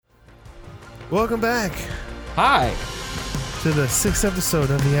Welcome back Hi. to the 6th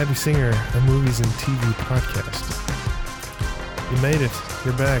episode of the Abby Singer, a movies and TV podcast. You made it.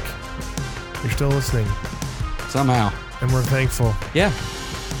 You're back. You're still listening. Somehow. And we're thankful. Yeah.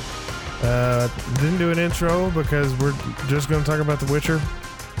 Didn't do an intro because we're just going to talk about The Witcher.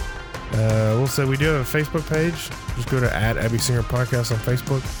 We'll say we do have a Facebook page. Just go to @Abby Singer Podcast on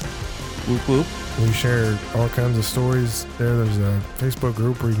Facebook. Whoop whoop. We share all kinds of stories there. There's a Facebook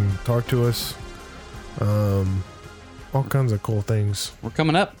group where you can talk to us. All kinds of cool things. We're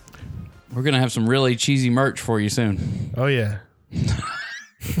coming up. We're going to have some really cheesy merch for you soon. Oh, yeah.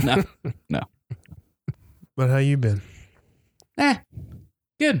 No. But how you been?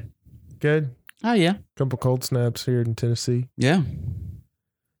 Good. Good? Oh, yeah. Couple cold snaps here in Tennessee. Yeah.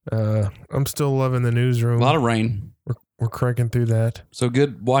 I'm still loving the newsroom. A lot of rain. We're cranking through that. So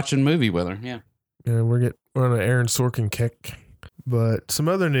good watching movie weather. Yeah. Yeah, we're on an Aaron Sorkin kick. But some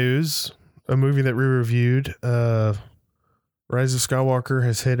other news, a movie that we reviewed, Rise of Skywalker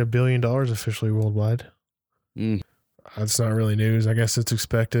has hit $1 billion officially worldwide. That's not really news. I guess it's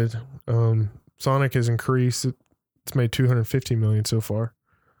expected. Sonic has increased. It's made $250 million so far.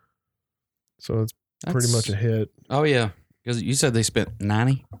 So it's pretty much a hit. Oh, yeah. Because you said they spent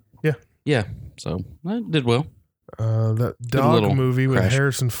 90? Yeah. Yeah. So that did well. That dog movie with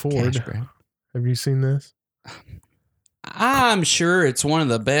Harrison Ford. Have you seen this? I'm sure it's one of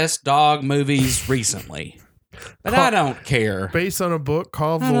the best dog movies recently. But I don't care. Based on a book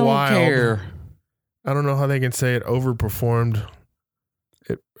called I The don't Wild. care. I don't know how they can say it overperformed.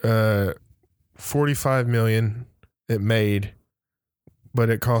 It $45 million it made, but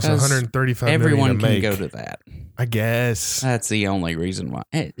it cost $135 million to make. Everyone can go to that. I guess. That's the only reason why.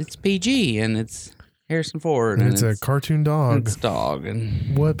 It's PG and it's Harrison Ford. And it's a cartoon dog. It's dog.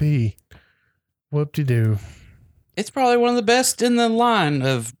 And Whoop-de-doo. it's probably one of the best in the line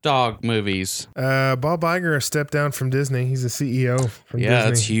of dog movies. Bob Iger has stepped down from Disney. He's the CEO from Disney. Yeah,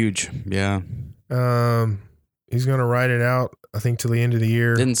 that's huge. Yeah. He's going to ride it out, I think, till the end of the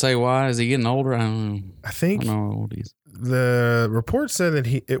year. Didn't say why. Is he getting older? I don't know. I think I don't know how old he is. The report said that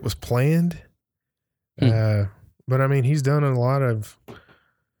it was planned. But I mean, he's done a lot of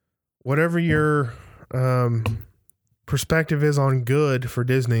whatever your perspective is on good for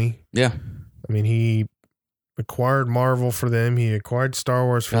Disney. Yeah. I mean, he acquired Marvel for them. He acquired Star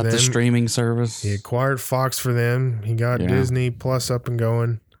Wars for them. Got the streaming service. He acquired Fox for them. He got Disney Plus up and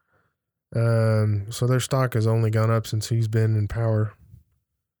going. So their stock has only gone up since he's been in power.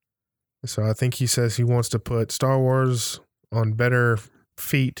 So I think he says he wants to put Star Wars on better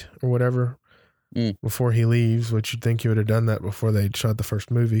feet or whatever before he leaves, which you'd think he would have done that before they shot the first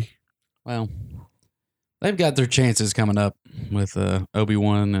movie. Well, they've got their chances coming up with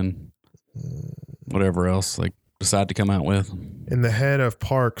Obi-Wan and whatever else they decide to come out with. And the head of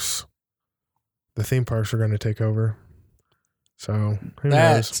parks, the theme parks are going to take over. So who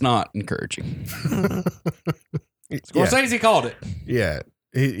That's knows? not encouraging. Yeah. Scorsese called it. Yeah.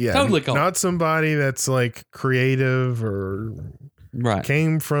 Totally called Not somebody that's like creative or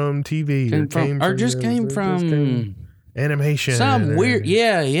came from TV came from animation. Some weird.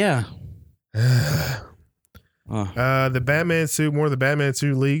 Yeah. The Batman suit, more of the Batman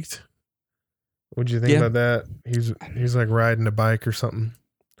suit leaked. What'd you think about that? He's like riding a bike or something.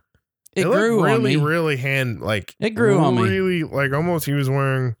 It grew really, on me. Really it grew on me. Really, like almost he was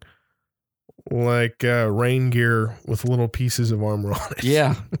wearing like rain gear with little pieces of armor on it.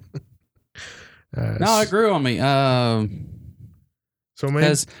 Yeah. No, it grew on me. So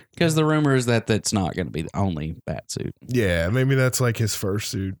maybe because the rumor is that that's not going to be the only bat suit. Yeah, maybe that's like his first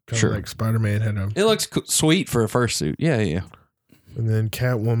suit. Kind of like Spider-Man had him. It looks sweet for a first suit. Yeah. And then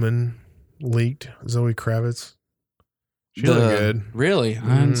Catwoman leaked. Zoe Kravitz. She looked good. Really?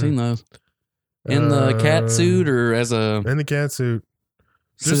 I hadn't seen those. In the cat suit or as a... In the cat suit.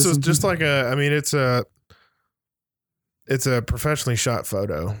 Just like a... I mean, it's a professionally shot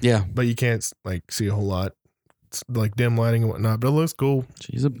photo. Yeah. But you can't like see a whole lot. It's like dim lighting and whatnot, but it looks cool.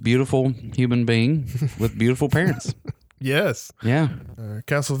 She's a beautiful human being with beautiful parents. Yes. Yeah.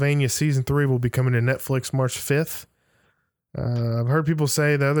 Castlevania Season 3 will be coming to Netflix March 5th. I've heard people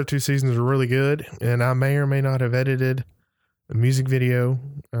say the other two seasons are really good, and I may or may not have edited a music video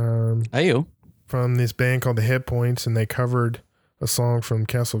from this band called the Hit Points, and they covered a song from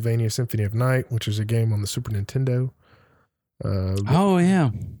Castlevania Symphony of Night, which is a game on the Super Nintendo. There's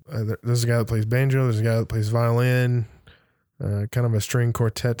a guy that plays banjo, there's a guy that plays violin, kind of a string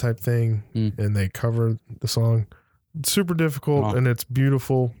quartet type thing, and they cover the song. It's super difficult, and it's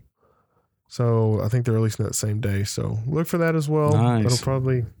beautiful. So I think they're releasing that same day. So look for that as well. Nice.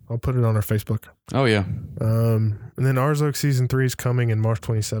 I'll put it on our Facebook. Oh, yeah. And then Ozark Season 3 is coming in March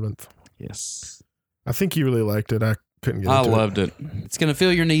 27th. Yes. I think you really liked it. I couldn't get I into it. loved it. It's going to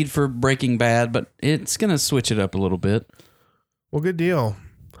fill your need for Breaking Bad, but it's going to switch it up a little bit. Well, good deal.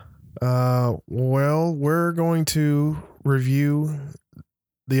 Well, we're going to review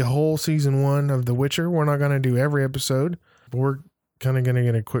the whole season 1 of The Witcher. We're not going to do every episode, but we're kind of going to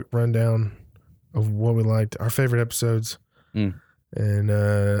get a quick rundown of what we liked, our favorite episodes, and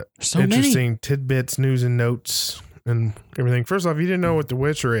interesting tidbits, news and notes, and everything. First off, you didn't know what The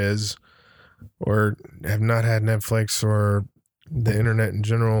Witcher is, or have not had Netflix or the internet in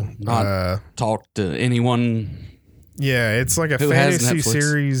general. Not talked to anyone. Yeah, it's like a Who has fantasy Netflix?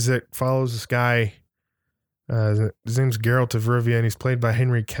 series that follows this guy. His name's Geralt of Rivia, and he's played by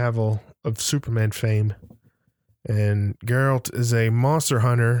Henry Cavill of Superman fame. And Geralt is a monster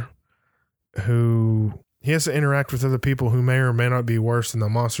hunter who he has to interact with other people who may or may not be worse than the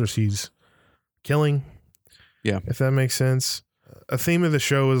monsters he's killing. Yeah. If that makes sense. A theme of the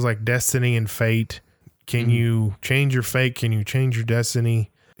show is like destiny and fate. Can you change your fate? Can you change your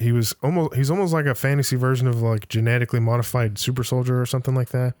destiny? He's almost like a fantasy version of like genetically modified super soldier or something like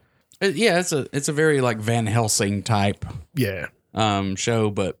that. Yeah, it's a very like Van Helsing type show,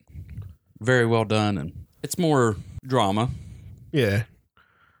 but very well done, and it's more drama. Yeah.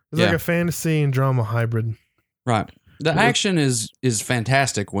 It's like a fantasy and drama hybrid. Right. The action is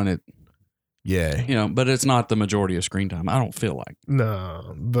fantastic when it but it's not the majority of screen time. I don't feel like.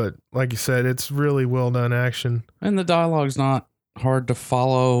 No, but like you said, it's really well done action. And the dialogue's not hard to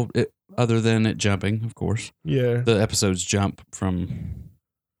follow, other than it jumping, of course. Yeah. The episodes jump from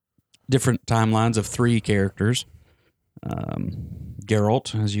different timelines of 3 characters.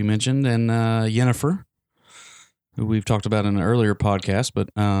 Geralt, as you mentioned, and Yennefer, who we've talked about in an earlier podcast, but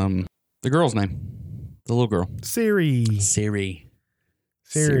the girl's name, the little girl. Ciri.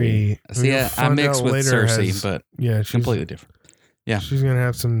 See, I mixed with Cersei, but she's completely different. Yeah. She's going to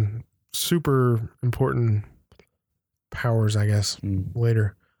have some super important powers, I guess,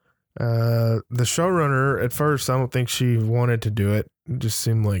 later. The showrunner, at first, I don't think she wanted to do it. It just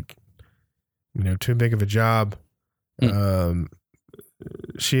seemed like, too big of a job.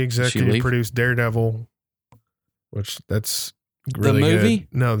 She executive produced Daredevil, which that's really the movie? good.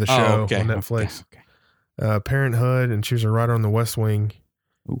 No, the show on Netflix. Okay. Parenthood, and she was a writer on The West Wing.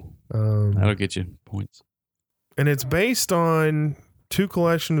 That'll get you points. And it's based on 2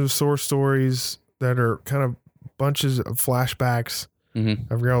 collections of source stories that are kind of bunches of flashbacks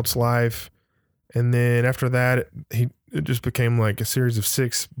of Geralt's life. And then after that, it just became like a series of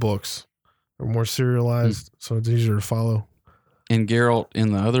 6 books, or more serialized, so it's easier to follow. And Geralt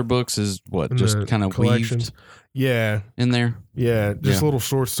in the other books is what? Just kind of weaved in there? Yeah, just little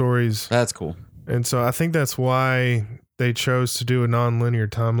short stories. That's cool. And so I think that's why they chose to do a non-linear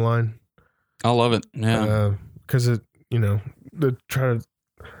timeline. I love it. Yeah. Because to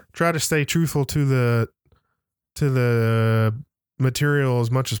try to stay truthful to the material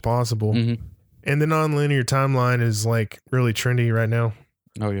as much as possible. And the non-linear timeline is like really trendy right now.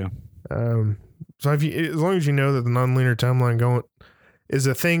 Oh yeah. So as long as you know that the non-linear timeline is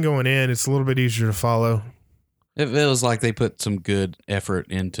a thing going in, it's a little bit easier to follow. It feels like they put some good effort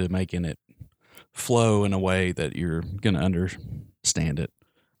into making it flow in a way that you're going to understand it.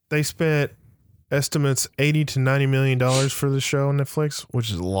 They spent estimates $80 to $90 million for the show on Netflix,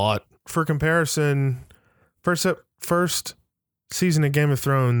 which is a lot. For comparison, first season of Game of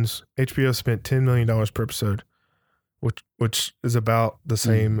Thrones, HBO spent $10 million per episode, which is about the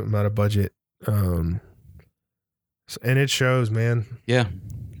same amount of budget. And it shows, man. Yeah.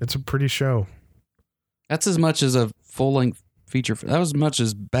 It's a pretty show. That's as much as a full-length feature. That was as much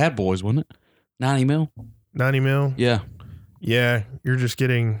as Bad Boys, wasn't it? 90 mil? 90 mil? Yeah. Yeah, you're just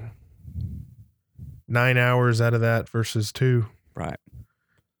getting 9 hours out of that versus 2. Right.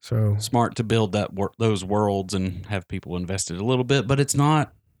 So smart to build those worlds and have people invested a little bit, but it's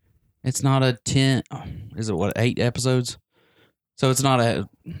not a 10, is it what, 8 episodes? So it's not a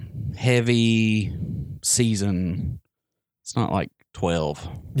heavy season. It's not like 12.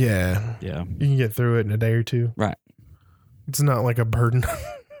 Yeah. Yeah. You can get through it in a day or 2. Right. It's not like a burden.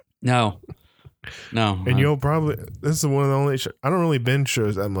 No. And you'll probably, this is one of the only I don't really binge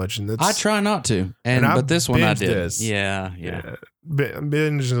shows that much, and I try not to. But this one I did. This. Yeah.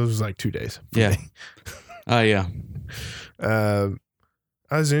 Binge was like 2 days. Yeah. Oh yeah. That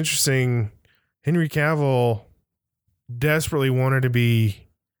was interesting. Henry Cavill desperately wanted to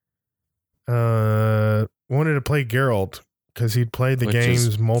play Geralt because he'd played the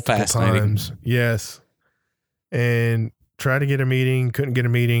games multiple times. Yes. And tried to get a meeting, couldn't get a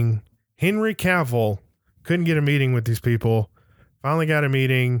meeting. Henry Cavill couldn't get a meeting with these people. Finally got a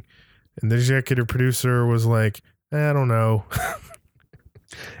meeting, and the executive producer was like, I don't know.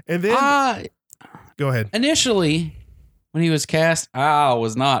 And then go ahead. Initially, when he was cast, I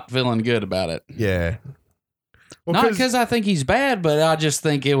was not feeling good about it. Yeah. Well, not because I think he's bad, but I just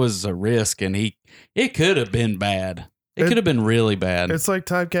think it was a risk, and it could have been bad. It could have been really bad. It's like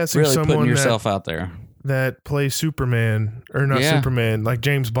typecasting really someone putting yourself out there that plays Superman, or not Superman, like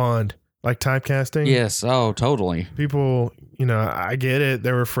James Bond, like typecasting. Yes. Oh, totally. People, I get it.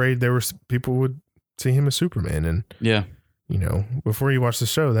 They were afraid people would see him as Superman, and yeah, before you watch the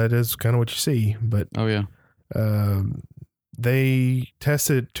show, that is kind of what you see. But oh yeah, they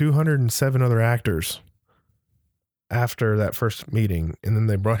tested 207 other actors after that first meeting, and then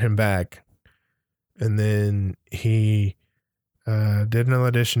they brought him back, and then he did an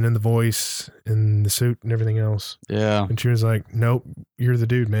audition in the voice, in the suit, and everything else. Yeah, and she was like, "Nope, you're the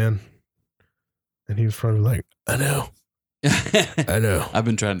dude, man." And he was probably like, "I know, I know. I've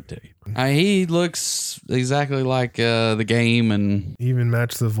been trying to tell you." He looks exactly like the game, and He even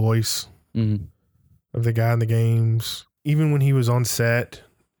matched the voice of the guy in the games. Even when he was on set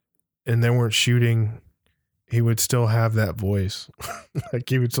and they weren't shooting, he would still have that voice. Like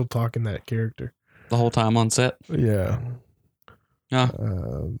he would still talk in that character the whole time on set. Yeah. Yeah.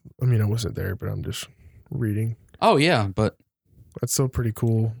 I wasn't there, but I'm just reading. Oh yeah, but that's still pretty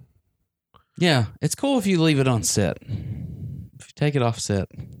cool. Yeah, it's cool if you leave it on set. If you take it off set.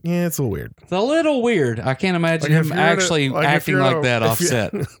 Yeah, it's a little weird. It's a little weird. I can't imagine him actually acting like that off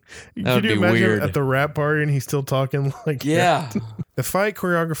set. That would be weird. At the rap party and he's still talking like that. The fight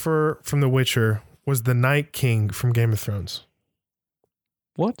choreographer from The Witcher was the Night King from Game of Thrones.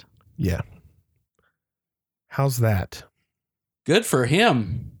 What? Yeah. How's that? Good for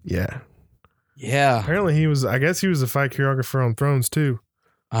him. Yeah. Yeah. Apparently he was a fight choreographer on Thrones too.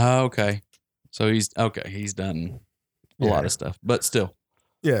 Okay. So he's done a lot of stuff, but still.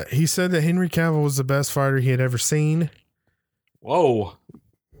 Yeah, he said that Henry Cavill was the best fighter he had ever seen. Whoa.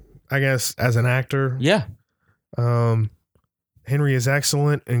 I guess as an actor. Yeah. Henry is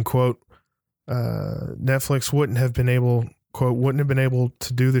excellent, and quote, Netflix wouldn't have been able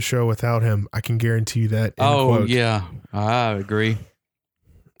to do the show without him. I can guarantee you that. Quote. Yeah. I agree.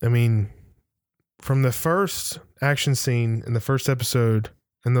 I mean, from the first action scene in the first episode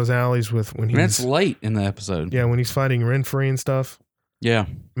in those alleys it's late in the episode. Yeah, when he's fighting Renfrey and stuff. Yeah.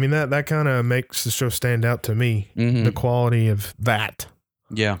 I mean, that kind of makes the show stand out to me. Mm-hmm. The quality of that.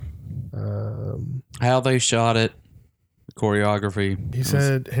 Yeah. How they shot it, the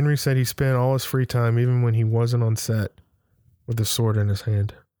choreography. Henry said he spent all his free time, even when he wasn't on set, with a sword in his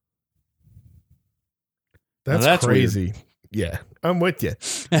hand. That's crazy. Weird. Yeah, I'm with you.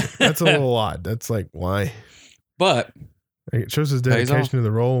 That's a little odd. That's like, why? But it shows his dedication to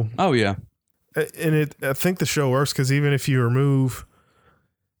the role. Oh, yeah. And I think the show works because even if you remove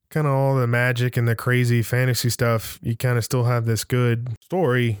kind of all the magic and the crazy fantasy stuff, you kind of still have this good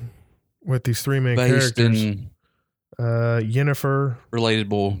story with these three main characters. Yennefer.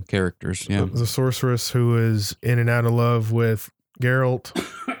 Relatable characters, yeah. The sorceress who is in and out of love with Geralt.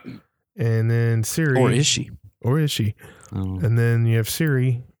 And then Ciri. Or is she? Oh. And then you have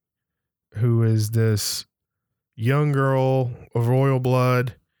Ciri, who is this young girl of royal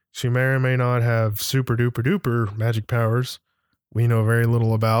blood. She may or may not have super duper duper magic powers. We know very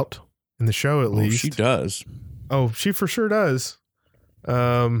little about in the show, at least. She does. Oh, she for sure does.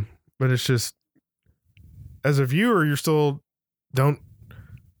 But it's just, as a viewer, you still don't.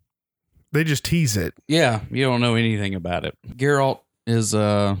 They just tease it. Yeah, you don't know anything about it. Geralt is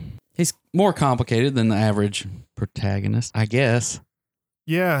he's more complicated than the average protagonist, I guess.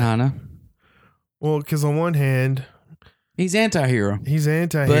 Yeah. Kinda. Well, because on one hand, he's anti-hero. But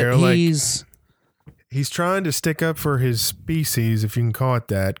he's trying to stick up for his species, if you can call it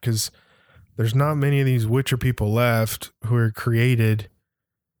that, because there's not many of these Witcher people left who are created.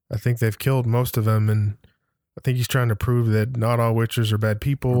 I think they've killed most of them, and I think he's trying to prove that not all Witchers are bad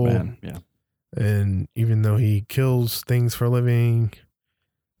people. Yeah. And even though he kills things for a living,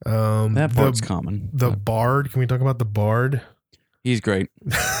 that part's common. The Bard. Can we talk about the Bard? He's great.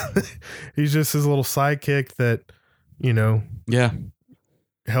 He's just his little sidekick that,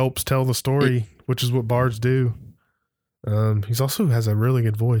 helps tell the story, which is what bards do. He's also has a really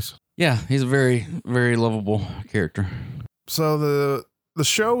good voice. Yeah, he's a very, very lovable character. So the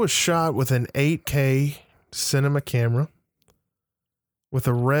show was shot with an 8K cinema camera with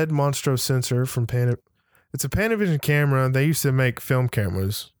a red Monstro sensor from It's a Panavision camera. They used to make film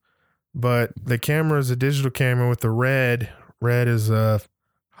cameras, but the camera is a digital camera with the red. Red is a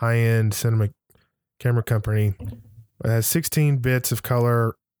high-end cinema camera company. It has 16 bits of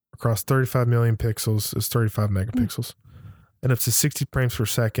color across 35 million pixels. It's 35 megapixels. And up to 60 frames per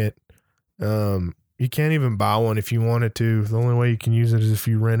second. You You can't even buy one if you wanted to. The only way you can use it is if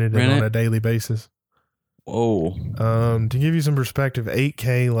you rent it on a daily basis. Whoa. To give you some perspective,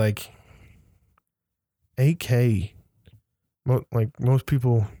 8K, like 8K, like most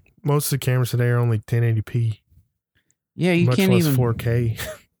of the cameras today are only 1080p. Yeah, you can't even 4K.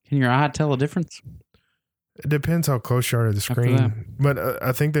 Can your eye tell a difference? It depends how close you are to the screen. But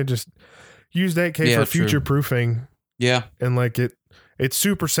I think they just used 8K for future proofing. Yeah. And like it's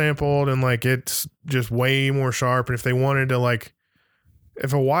super sampled and like it's just way more sharp. And if they wanted to like,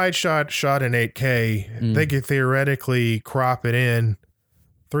 if a wide shot in 8K, they could theoretically crop it in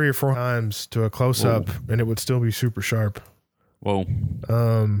 3 or 4 times to a close up and it would still be super sharp. Whoa.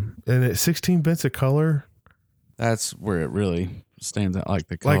 And it's 16 bits of color. That's where it really stands out. Like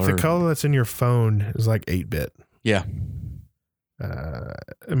the color. Like the color that's in your phone is like 8-bit. Yeah.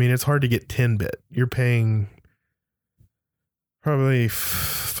 I mean, it's hard to get 10-bit. You're paying probably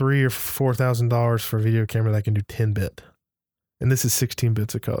 $3,000 or $4,000 for a video camera that can do 10-bit. And this is 16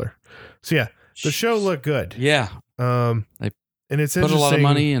 bits of color. So yeah, the show looked good. Yeah. And it's put a lot of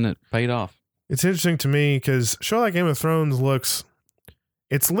money and it paid off. It's interesting to me because a show like Game of Thrones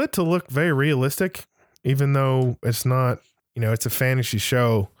it's lit to look very realistic, even though it's not, it's a fantasy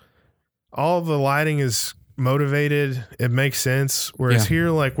show. All the lighting is motivated. It makes sense. Whereas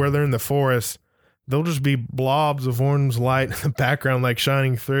here, like where they're in the forest, there'll just be blobs of orange light in the background, like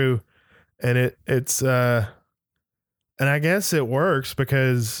shining through. And it's and I guess it works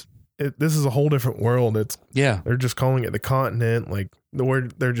because this is a whole different world. They're just calling it the continent. Like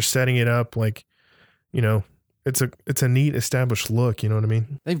they're just setting it up like, it's a neat established look. You know what I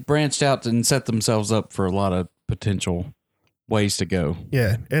mean? They've branched out and set themselves up for a lot of potential ways to go.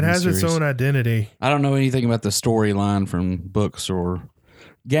 Yeah. It has its own identity. I don't know anything about the storyline from books or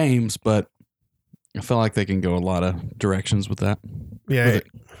games, but I feel like they can go a lot of directions with that. Yeah.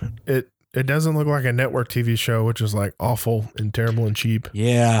 It doesn't look like a network TV show, which is like awful and terrible and cheap.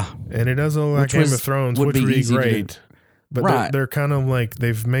 Yeah. And it doesn't look like Game of Thrones, which would be great. But they're kind of like,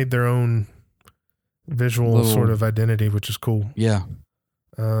 they've made their own visual sort of identity, which is cool. Yeah.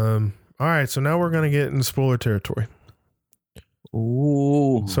 All right. So now we're going to get into spoiler territory.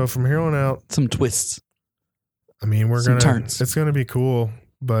 Ooh. So from here on out, some twists. I mean, it's going to be cool,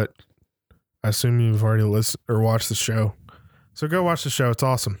 but I assume you've already listened or watched the show. So go watch the show. It's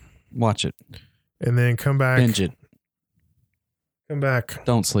awesome. Watch it. And then come back. Binge it. Come back.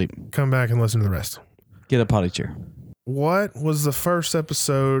 Don't sleep. Come back and listen to the rest. Get a potty chair. What was the first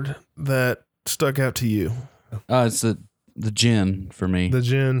episode that stuck out to you? It's the gin for me. The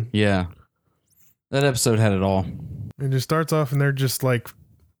gin. Yeah. That episode had it all. It just starts off and they're just like,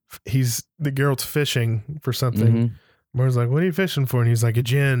 the girl's fishing for something. Mm-hmm. Mar's like, what are you fishing for? And he's like, a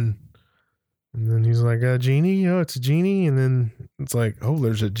gin. And then he's like, a genie? Oh, it's a genie. And then it's like, oh,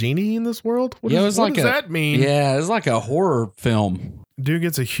 there's a genie in this world? What does that mean? Yeah, it's like a horror film. Dude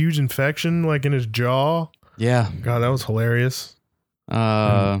gets a huge infection like in his jaw. Yeah. God, that was hilarious.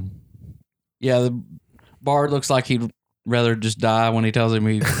 Yeah, the bard looks like he'd rather just die when he tells him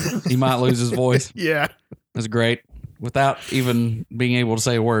he might lose his voice. Yeah. That's great. Without even being able to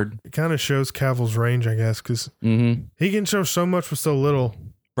say a word. It kind of shows Cavill's range, I guess, because he can show so much with so little.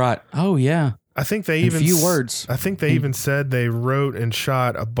 Right. Oh, yeah. I think they words. I think they even said they wrote and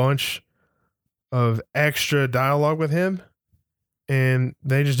shot a bunch of extra dialogue with him, and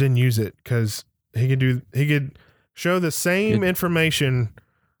they just didn't use it because he could show the same information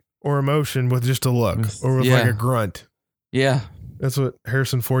or emotion with just a look or with like a grunt. Yeah, that's what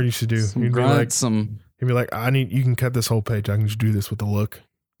Harrison Ford used to do. He'd be like, you can cut this whole page. I can just do this with a look.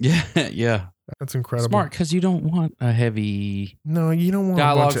 Yeah, yeah. That's incredible. Smart, because you don't want a heavy you don't want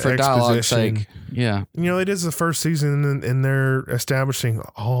dialogue a bunch for of dialogue's exposition. sake. Yeah. It is the first season and they're establishing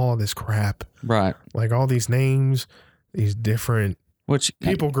all this crap. Right. Like all these names, these different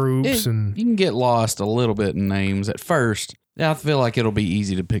people groups. And you can get lost a little bit in names at first. Yeah, I feel like it'll be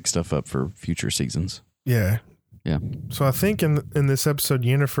easy to pick stuff up for future seasons. Yeah. Yeah. So I think in this episode,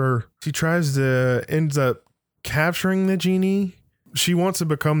 Yennefer, she ends up capturing the genie. She wants to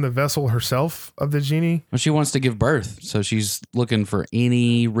become the vessel herself of the genie. Well, she wants to give birth. So she's looking for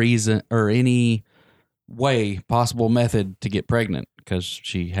any reason or any possible method to get pregnant because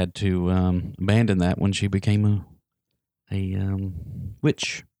she had to abandon that when she became a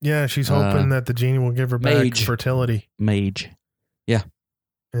witch. Yeah, she's hoping that the genie will give her back fertility. Mage. Yeah.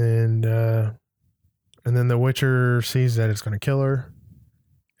 And then the Witcher sees that it's going to kill her.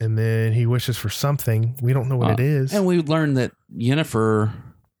 And then he wishes for something. We don't know what it is. And we learned that Yennefer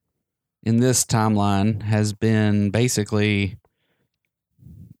in this timeline has been basically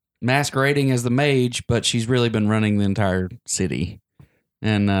masquerading as the mage, but she's really been running the entire city.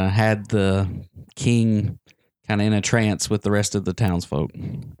 and had the king kind of in a trance with the rest of the townsfolk.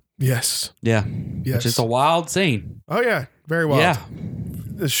 Yes. Yeah. Yes. Which is a wild scene. Oh, yeah. Very wild. Yeah.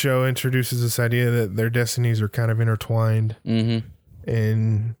 The show introduces this idea that their destinies are kind of intertwined. Mm-hmm.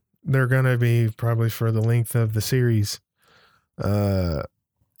 And they're going to be probably for the length of the series. And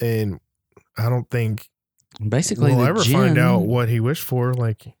I don't think basically we'll the ever djinn, find out what he wished for.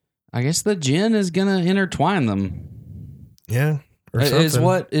 Like, I guess the djinn is going to intertwine them. Yeah. Or is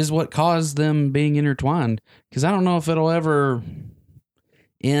something. what caused them being intertwined. Because I don't know if it'll ever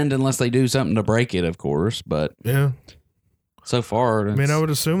end unless they do something to break it, of course. But yeah. So far, I mean, I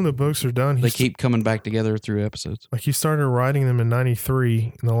would assume the books are done. They keep coming back together through episodes. Like he started writing them in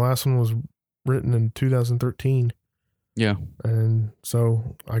 93, and the last one was written in 2013. Yeah. And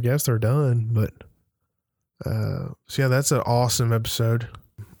so I guess they're done. But so yeah, that's an awesome episode.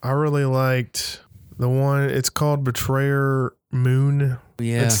 I really liked the one, it's called Betrayer Moon.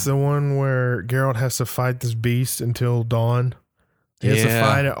 Yeah. It's the one where Geralt has to fight this beast until dawn. He has to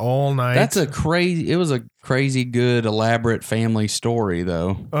fight it all night. It was a crazy good, elaborate family story,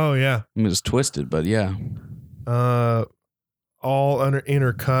 though. Oh, yeah. It was twisted, but yeah. All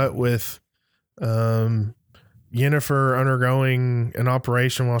intercut with Yennefer undergoing an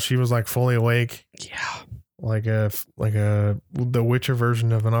operation while she was like fully awake. Yeah. Like the Witcher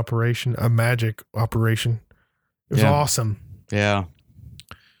version of an operation, a magic operation. It was awesome. Yeah.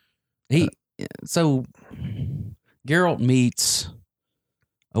 So Geralt meets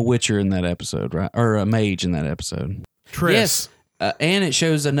a Witcher in that episode, right? Or a mage in that episode. Triss. Yes. And it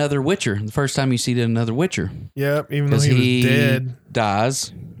shows another Witcher. The first time you see another Witcher. Yep, even though he was dead.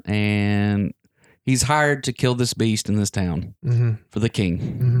 Dies, and he's hired to kill this beast in this town for the king.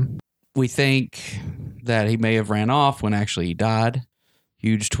 Mm-hmm. We think that he may have ran off when actually he died.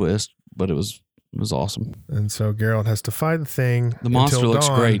 Huge twist, but it was awesome. And so Geralt has to fight the thing. The monster looks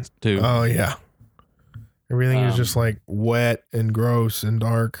great, too. Oh, yeah. Everything is just like wet and gross and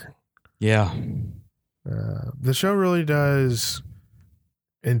dark. Yeah. The show really does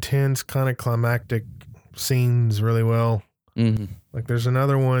intense, kind of climactic scenes really well. Mm-hmm. Like there's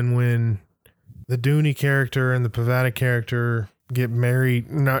another one when the Dooney character and the Pavada character get married,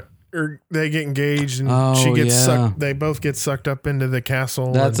 they get engaged, and she gets sucked. They both get sucked up into the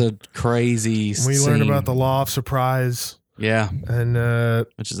castle. That's a crazy We scene. learn about the Law of Surprise. Yeah. And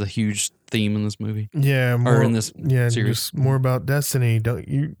which is a huge theme in this movie. Yeah, or in this series. Just more about destiny.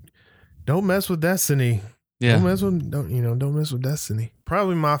 Don't mess with destiny. Yeah. Don't mess with destiny.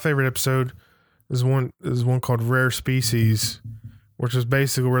 Probably my favorite episode is one called Rare Species, which is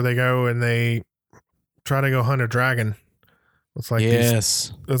basically where they go and they try to go hunt a dragon. It's like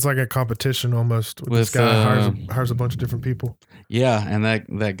it's like a competition almost. With this guy hires a bunch of different people. Yeah, and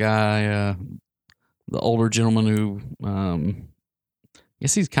that guy, the older gentleman who, I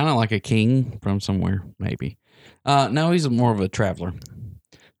guess he's kind of like a king from somewhere, maybe. No, he's more of a traveler.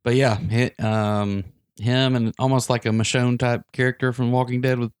 But yeah, him and almost like a Michonne type character from Walking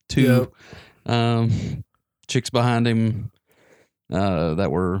Dead with two chicks behind him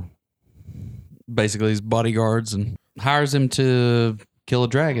that were basically his bodyguards, and hires him to kill a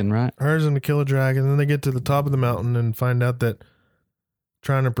dragon, right? Hires him to kill a dragon. Then they get to the top of the mountain and find out that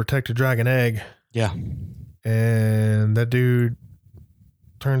trying to protect a dragon egg. Yeah. And that dude,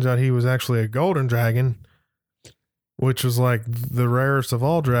 turns out he was actually a golden dragon, which was like the rarest of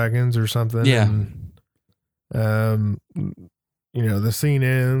all dragons or something. Yeah. And, the scene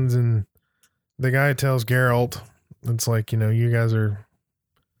ends and the guy tells Geralt, it's like, you guys are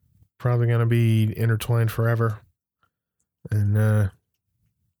probably going to be intertwined forever. And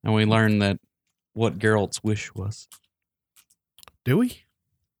we learned that what Geralt's wish was. Do we?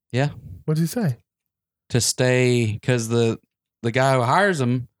 Yeah. What did he say? To stay, because the guy who hires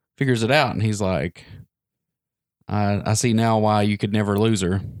him figures it out, and he's like, I see now why you could never lose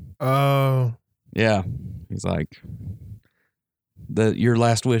her. Oh. Yeah. He's like, your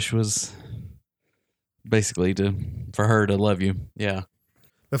last wish was basically for her to love you. Yeah.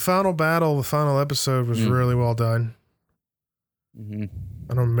 The final battle, the final episode was really well done. Mm-hmm.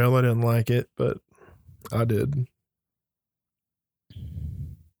 I know Mela didn't like it, but I did.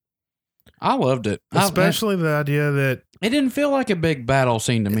 I loved it. Especially the idea that it didn't feel like a big battle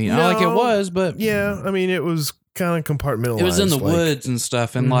scene to me. No, like it was, but yeah, I mean, it was kind of compartmentalized. It was in the woods and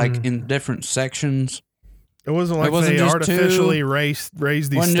stuff, and like in different sections. It wasn't like they artificially raised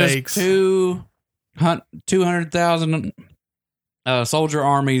these stakes. Just 200,000 soldier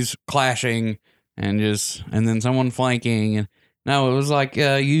armies clashing, and then someone flanking, and no, it was like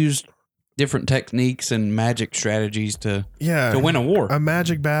used different techniques and magic strategies to win a war. A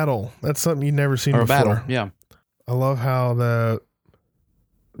magic battle. That's something you've never seen before. A battle, yeah. I love how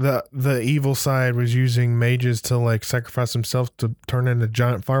the evil side was using mages to like sacrifice themselves to turn into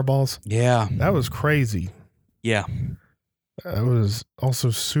giant fireballs. Yeah. That was crazy. Yeah. It was also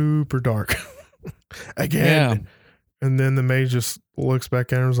super dark. Again. Yeah. And then the mage just looks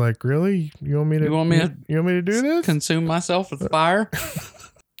back at him and was like, really? You want me to do this? Consume myself with fire?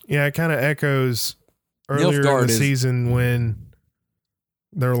 Yeah, it kind of echoes earlier in the season when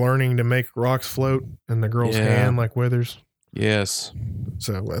they're learning to make rocks float and the girl's hand like withers. Yes.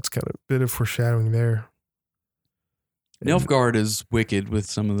 So that's kind of a bit of foreshadowing there. Nilfgaard is wicked with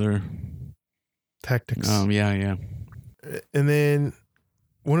some of their tactics. Yeah. And then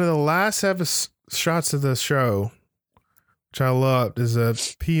one of the last shots of the show, which I loved, is a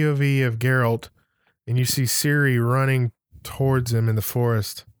POV of Geralt, and you see Ciri running towards him in the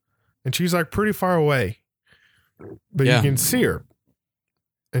forest. And she's like pretty far away, but you can see her.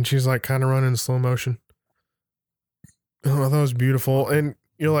 And she's like kind of running in slow motion. Oh, that was beautiful. And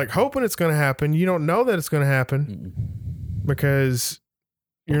you're like hoping it's going to happen. You don't know that it's going to happen because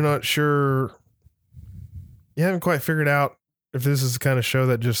you're not sure. You haven't quite figured out if this is the kind of show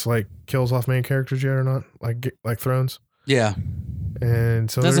that just like kills off main characters yet or not, like Thrones. Yeah. And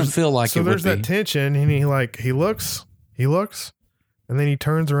so doesn't feel like so it there's would that be. tension, and he looks, and then he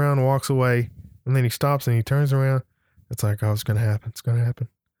turns around and walks away, and then he stops and he turns around. It's like, oh, it's gonna happen.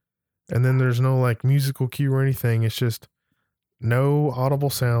 And then there's no like musical cue or anything. It's just no audible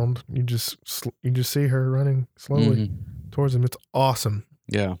sound. You just see her running slowly towards him. It's awesome.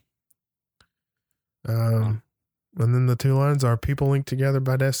 Yeah. And then the two lines are, people linked together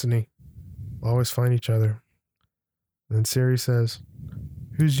by destiny always find each other. And then Ciri says,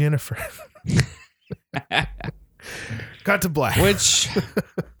 who's Yennefer? Got to black.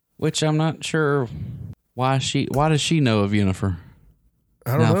 Which I'm not sure why does she know of Yennefer?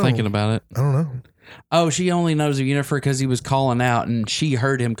 I don't know. Thinking about it. I don't know. Oh, she only knows of Yennefer because he was calling out and she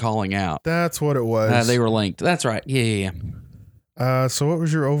heard him calling out. That's what it was. They were linked. That's right. Yeah. So what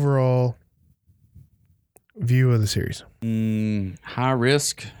was your overall view of the series? High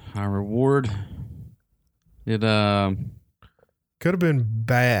risk, high reward. It could have been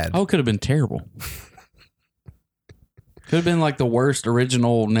bad. Oh, it could have been terrible. Could have been like the worst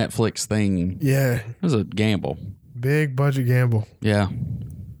original Netflix thing. Yeah. It was a gamble. Big budget gamble. Yeah.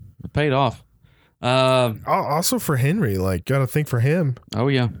 It paid off. Also for Henry, like, got to think for him. Oh,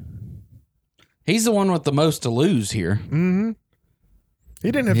 yeah. He's the one with the most to lose here. Mm-hmm.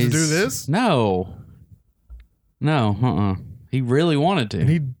 He didn't have to do this. No. He really wanted to. And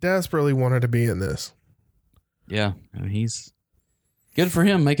he desperately wanted to be in this. Yeah. And he's good for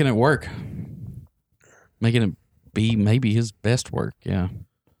him making it work. Making it be maybe his best work. Yeah.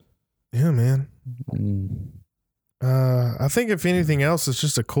 Yeah, man. I think if anything else, it's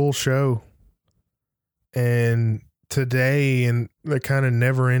just a cool show. And today, in the kind of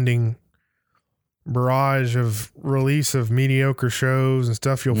never-ending barrage of release of mediocre shows and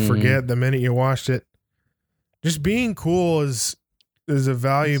stuff you'll forget the minute you watched it, just being cool is a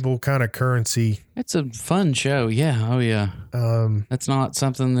valuable kind of currency. It's a fun show. Yeah. Oh, yeah. That's not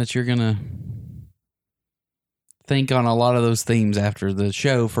something that you're going to think on a lot of those themes after the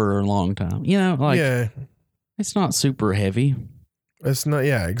show for a long time. You know, like, it's not super heavy. It's not,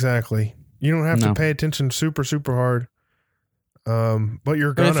 exactly. You don't have to pay attention super, super hard. But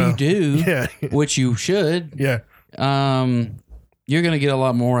you're gonna. But if you do, which you should, you're gonna get a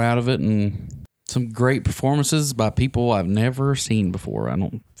lot more out of it, and some great performances by people I've never seen before. I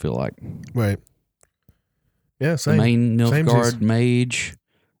don't feel like. Right. Yeah, same. The main Nilfgaard mage,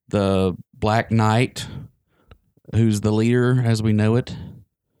 the Black Knight, who's the leader, as we know it,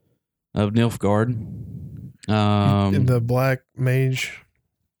 of Nilfgaard. The Black Mage.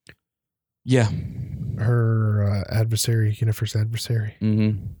 Yeah. Her adversary, Yennefer's adversary.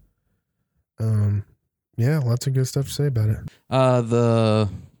 Mm-hmm. Yeah, lots of good stuff to say about it. The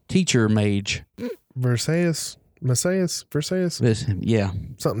teacher mage. Versailles. Yeah.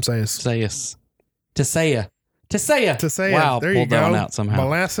 Something Sayus. Tissaia. Wow, there pulled you go. That one out somehow.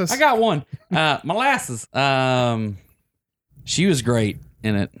 Molasses. I got one. Molasses. She was great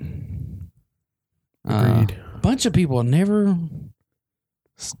in it. Agreed. A bunch of people I've never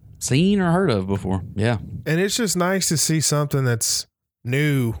seen or heard of before. Yeah. And it's just nice to see something that's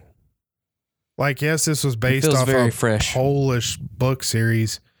new. Like, yes, this was based off a fresh Polish book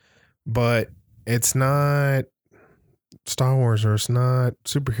series, but it's not Star Wars or it's not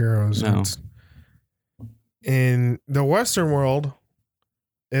superheroes. No. In the Western world,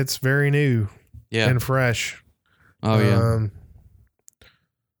 it's very new and fresh. Oh, yeah.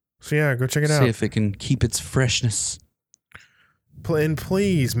 So, yeah, go check it out. See if it can keep its freshness. And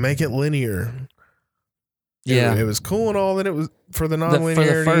please make it linear. Yeah. It was cool and all that it was for the non-linearity. For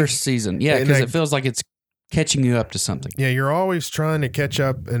the first season. Yeah, And because it feels like it's catching you up to something. Yeah, you're always trying to catch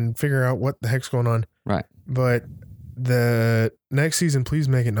up and figure out what the heck's going on. Right. But the next season, please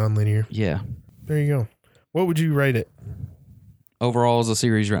make it non-linear. Yeah. There you go. What would you rate it? Overall as a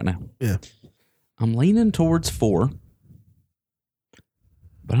series right now. Yeah. I'm leaning towards 4.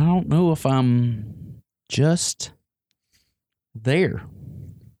 But I don't know if I'm just there.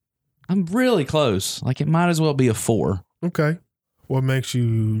 I'm really close. Like, it might as well be a 4. Okay. What makes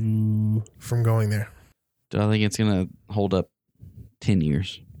you from going there? Do I think it's going to hold up 10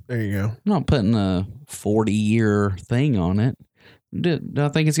 years? There you go. I'm not putting a 40-year thing on it. Do I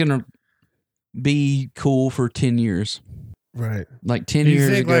think it's going to be cool for 10 years? Right. Like 10 you years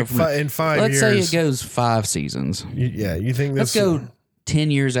think ago. like in 5 years. Let's say it goes 5 seasons. You think this... Let's go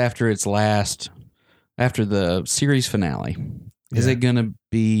 10 years after its last, after the series finale. Is it going to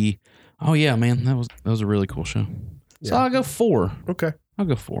be, oh yeah, man, that was a really cool show. So I'll go 4. Okay. I'll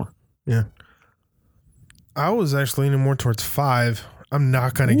go 4. Yeah. I was actually leaning more towards 5. I'm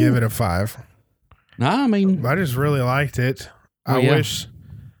not going to give it a 5. Nah, I mean, I just really liked it. Well, I wish...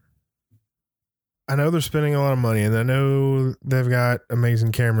 I know they're spending a lot of money, and I know they've got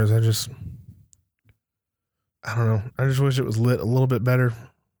amazing cameras. I don't know. I just wish it was lit a little bit better.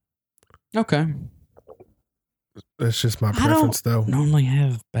 okay. That's just my preference, though. Normally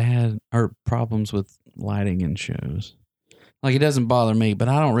have bad or problems with lighting in shows. Like, it doesn't bother me, but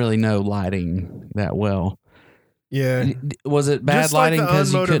I don't really know lighting that well. Yeah. Was it bad just lighting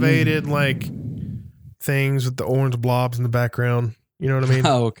because like you the unmotivated, couldn't... like, things with the orange blobs in the background. You know what I mean?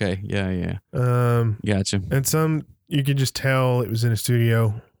 Oh, okay. Yeah. Gotcha. And some, you could just tell it was in a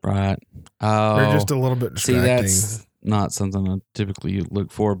studio. Right. Oh. They're just a little bit distracting. See, that's not something I typically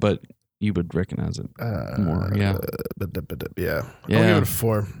look for, but you would recognize it more. Yeah. Yeah. I'll give it a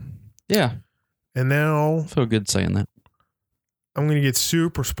 4. Yeah. And now... I feel good saying that. I'm going to get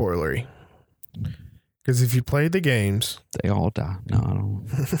super spoilery. Because if you played the games... They all die. No, I don't.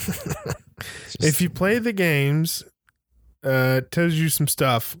 If you play the games... it tells you some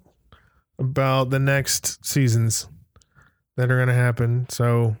stuff about the next seasons that are going to happen.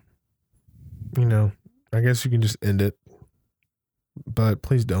 So, I guess you can just end it, but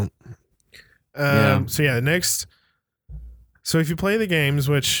please don't. So yeah, next. So if you play the games,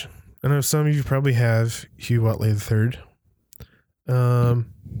 which I know some of you probably have, Hugh Watley III,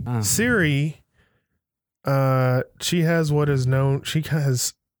 Ciri, she has what is known. She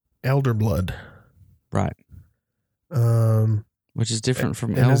has elder blood, right? Which is different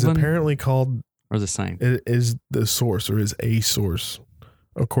from and is Elven, apparently called, or the same. It is the source, or is a source,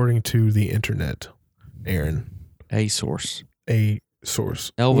 according to the internet. Aaron, a source.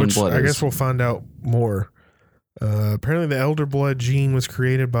 Elven blood. I guess we'll find out more. Apparently, the elder blood gene was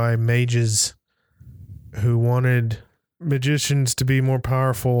created by mages who wanted magicians to be more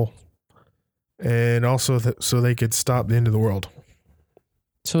powerful, and also so they could stop the end of the world.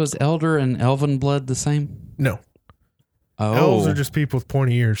 So is elder and elven blood the same? No. Oh. Elves are just people with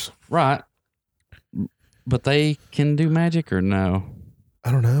pointy ears. Right. But they can do magic or no?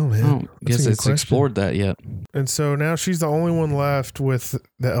 I don't know, man. I don't guess it's explored that yet. And so now she's the only one left with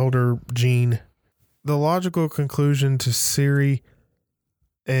the elder gene. The logical conclusion to Ciri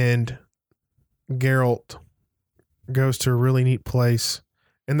and Geralt goes to a really neat place.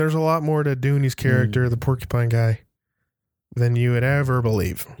 And there's a lot more to Dooney's character, the porcupine guy, than you would ever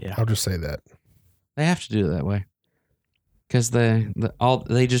believe. Yeah. I'll just say that. They have to do it that way. Because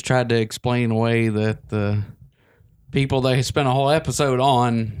they just tried to explain away that the people they spent a whole episode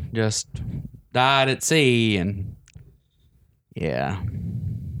on just died at sea, and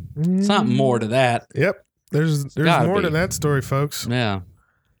something more to that. Yep, there's more to that story, folks. Yeah.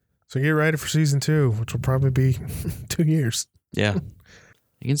 So get ready for season 2, which will probably be 2 years. Yeah,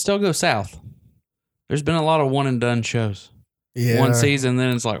 you can still go south. There's been a lot of one and done shows. Yeah, 1 season,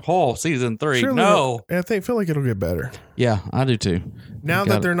 then it's like, season 3. Surely no, I feel like it'll get better. Yeah, I do too. Now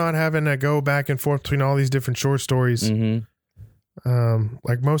that they're not having to go back and forth between all these different short stories. Mm-hmm.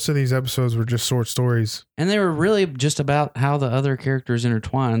 Like most of these episodes were just short stories. And they were really just about how the other characters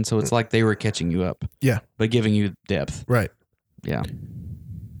intertwine. So it's like they were catching you up. Yeah. But giving you depth. Right. Yeah.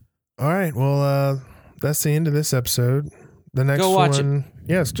 All right. Well, that's the end of this episode. The next go watch one.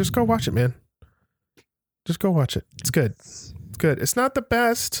 Yes, just go watch it, man. Just go watch it. It's good. It's good. It's not the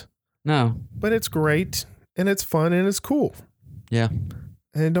best. No. But it's great. And it's fun and it's cool. Yeah.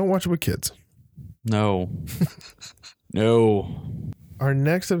 And don't watch it with kids. No. No. Our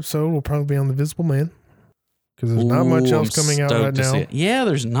next episode will probably be on The Visible Man. Because there's not much else coming out right now. Yeah,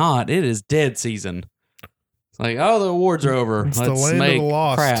 there's not. It is dead season. Like, oh, the awards are over. It's Let's the land make of the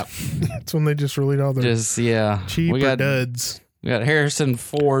lost. crap. That's when they just release all their We cheap got duds. We got Harrison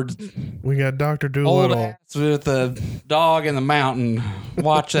Ford, We got Dr. old Doolittle. ass with a dog in the mountain.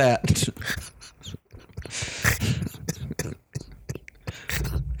 Watch that.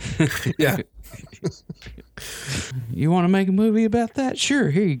 Yeah. You want to make a movie about that? Sure.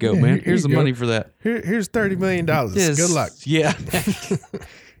 Here you go, man. Here's the money for that. Here's $30 million. Yes. Good luck. Yeah.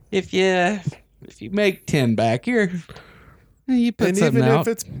 if you make 10 back here, you put And something even out.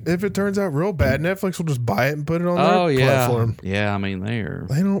 if it turns out real bad, Netflix will just buy it and put it on their platform. Yeah, I mean, they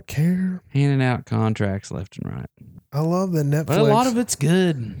don't care. handing out contracts left and right. I love that Netflix. But a lot of it's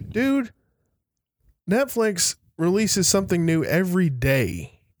good. Dude, Netflix releases something new every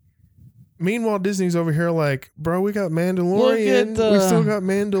day. Meanwhile, Disney's over here like, bro, we got Mandalorian. We still got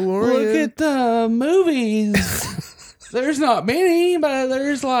Mandalorian. Look at the movies. There's not many, but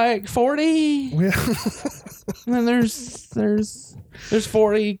there's like 40. Yeah. And then there's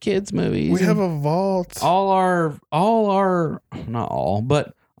 40 kids movies. We have a vault. All our not all,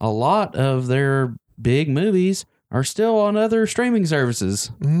 but a lot of their big movies are still on other streaming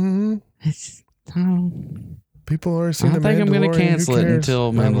services. Mm-hmm. It's, People are seeing I think I'm going to cancel it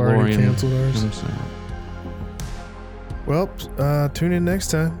until Mandalorian canceled ours. comes out. Well, tune in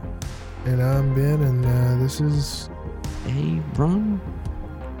next time. And I'm Ben, and this is... Aaron?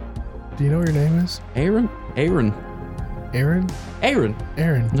 Do you know what your name is? Aaron? Aaron?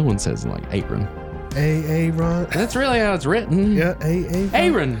 Aaron. No one says like Aaron. Aaron. That's really how it's written. Yeah,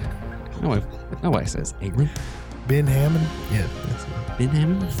 Aaron. Nobody says Aaron. Ben Hammond? Yeah, that's it. Ben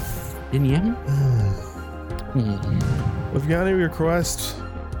Hammond? Ben Hammond? Well, if you got any of your requests,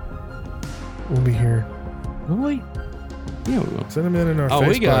 we'll be here. Really? Yeah, we will. Send them in our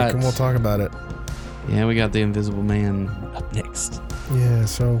Facebook and we'll talk about it. Yeah, we got The Invisible Man up next. Yeah,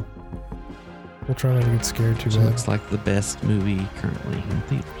 so we'll try not to get scared too bad. Looks like the best movie currently in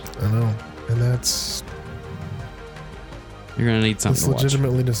theaters. I know. And that's... You're going to need something to watch. It's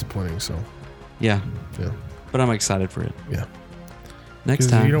legitimately disappointing, so... Yeah. Yeah. But I'm excited for it. Yeah. Next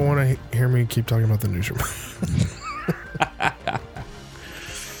time. You don't want to hear me keep talking about the newsroom.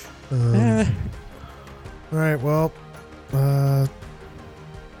 All right, well,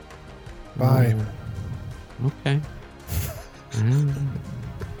 bye. Okay.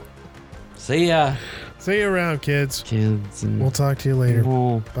 See ya. See you around, kids. Kids. We'll talk to you later.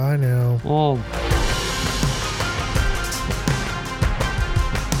 Bye now. Well,